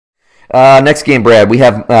Next game, Brad. We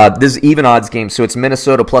have this is even odds game, so it's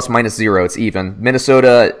Minnesota plus minus 0. It's even.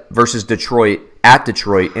 Minnesota versus Detroit at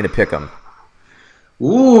Detroit in a pick'em.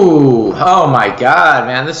 Ooh, oh my God,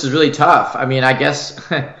 man, this is really tough. I mean, I guess,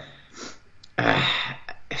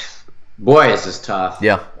 boy, this is tough.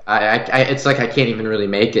 Yeah. It's like I can't even really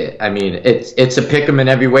make it. I mean, it's a pick 'em in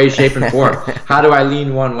every way, shape, and form. How do I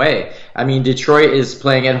lean one way? I mean, Detroit is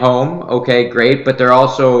playing at home. Okay, great, but they're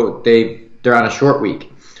also they're on a short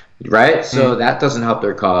week, right? So that doesn't help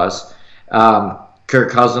their cause. Kirk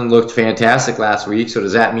Cousins looked fantastic last week, so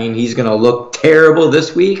does that mean he's going to look terrible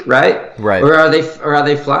this week, right? Right. Or are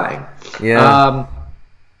they flying? Yeah.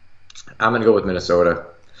 I'm going to go with Minnesota.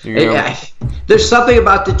 There's something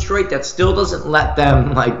about Detroit that still doesn't let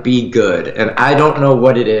them be good, and I don't know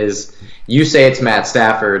what it is. You say it's Matt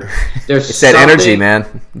Stafford. It's that energy,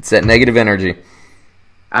 man. It's that negative energy.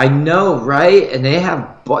 I know, right? And they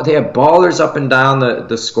have ballers up and down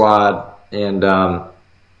the squad, and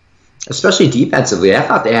especially defensively. I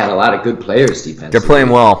thought they had a lot of good players defensively. They're playing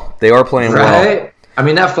well. They are playing well. I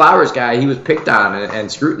mean, that Flowers guy, he was picked on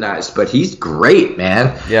and scrutinized, but he's great,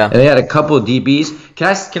 man. Yeah. And they had a couple of DBs.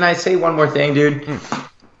 Can I say one more thing, dude?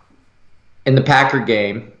 In the Packer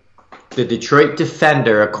game, the Detroit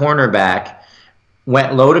defender, a cornerback,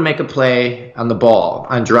 went low to make a play on the ball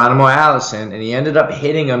on Geronimo Allison, and he ended up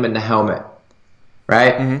hitting him in the helmet,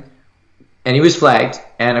 right? Mm-hmm. And he was flagged,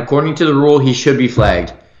 and according to the rule, he should be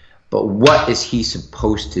flagged. But what is he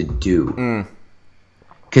supposed to do?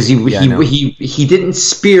 Because he didn't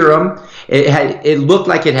spear him. It looked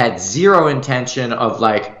like it had zero intention of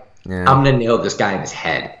I'm gonna nail this guy in his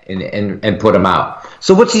head and put him out.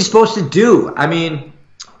 So what's he supposed to do? I mean,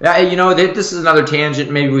 this is another tangent.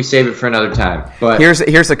 Maybe we save it for another time. But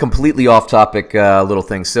here's a completely off topic little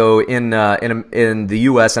thing. So in the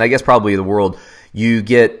U.S. and I guess probably the world, you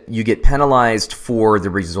get penalized for the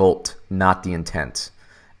result, not the intent.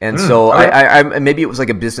 And so I maybe it was like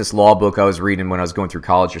a business law book I was reading when I was going through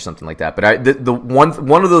college or something like that. But the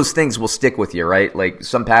one of those things will stick with you, right? Like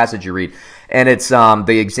some passage you read, and it's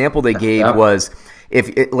the example they gave was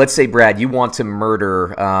let's say, Brad, you want to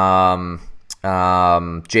murder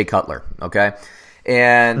Jay Cutler, okay?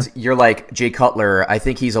 And you're like, Jay Cutler, I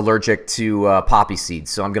think he's allergic to poppy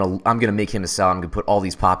seeds, so I'm gonna make him a salad. I'm gonna put all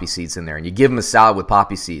these poppy seeds in there, and you give him a salad with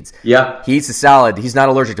poppy seeds. Yeah, he eats the salad. He's not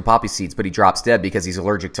allergic to poppy seeds, but he drops dead because he's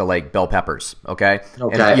allergic to bell peppers. Okay,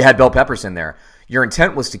 and you had bell peppers in there. Your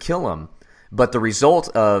intent was to kill him, but the result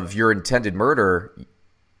of your intended murder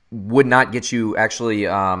would not get you actually.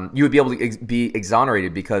 You would be able to be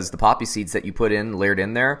exonerated because the poppy seeds that you put in, layered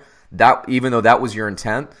in there, that even though that was your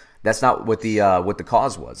intent, that's not what the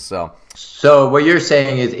cause was. So what you're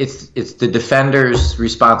saying is it's the defender's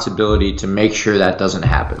responsibility to make sure that doesn't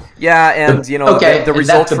happen. Yeah, and the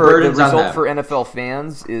result for NFL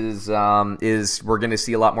fans is we're going to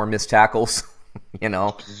see a lot more missed tackles, or a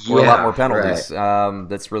lot more penalties. Right.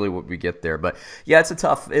 That's really what we get there. But yeah, it's a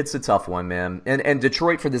tough one, man. And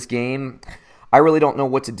Detroit for this game, I really don't know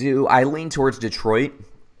what to do. I lean towards Detroit.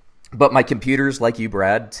 But my computers, like you,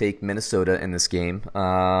 Brad, take Minnesota in this game,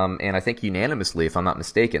 and I think unanimously, if I'm not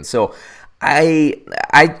mistaken. So I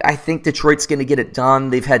think Detroit's going to get it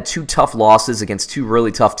done. They've had two tough losses against two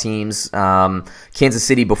really tough teams, Kansas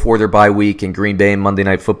City before their bye week and Green Bay Monday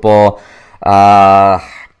Night Football.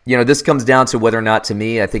 This comes down to whether or not, to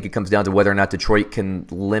me, I think it comes down to whether or not Detroit can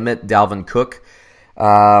limit Dalvin Cook.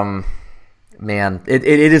 Man, it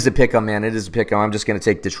is a pick 'em, man. It is a pick 'em. I'm just going to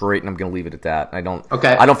take Detroit, and I'm going to leave it at that. I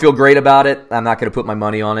don't feel great about it. I'm not going to put my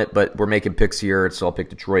money on it, but we're making picks here, so I'll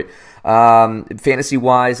pick Detroit.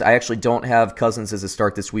 Fantasy-wise, I actually don't have Cousins as a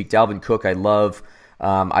start this week. Dalvin Cook, I love.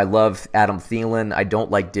 I love Adam Thielen. I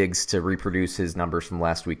don't like Diggs to reproduce his numbers from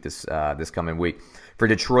last week this coming week. For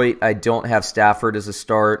Detroit, I don't have Stafford as a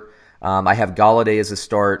start. I have Golladay as a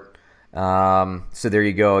start. So there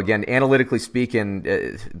you go. Again, analytically speaking,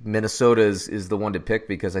 Minnesota is the one to pick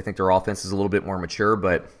because I think their offense is a little bit more mature,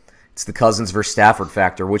 but it's the Cousins versus Stafford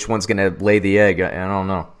factor. Which one's going to lay the egg? I don't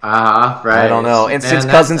know. Right. I don't know. And since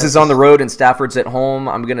Cousins is on the road and Stafford's at home,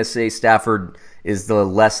 I'm going to say Stafford is the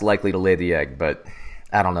less likely to lay the egg, but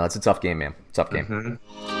I don't know. It's a tough game, man. Tough game. Mm-hmm.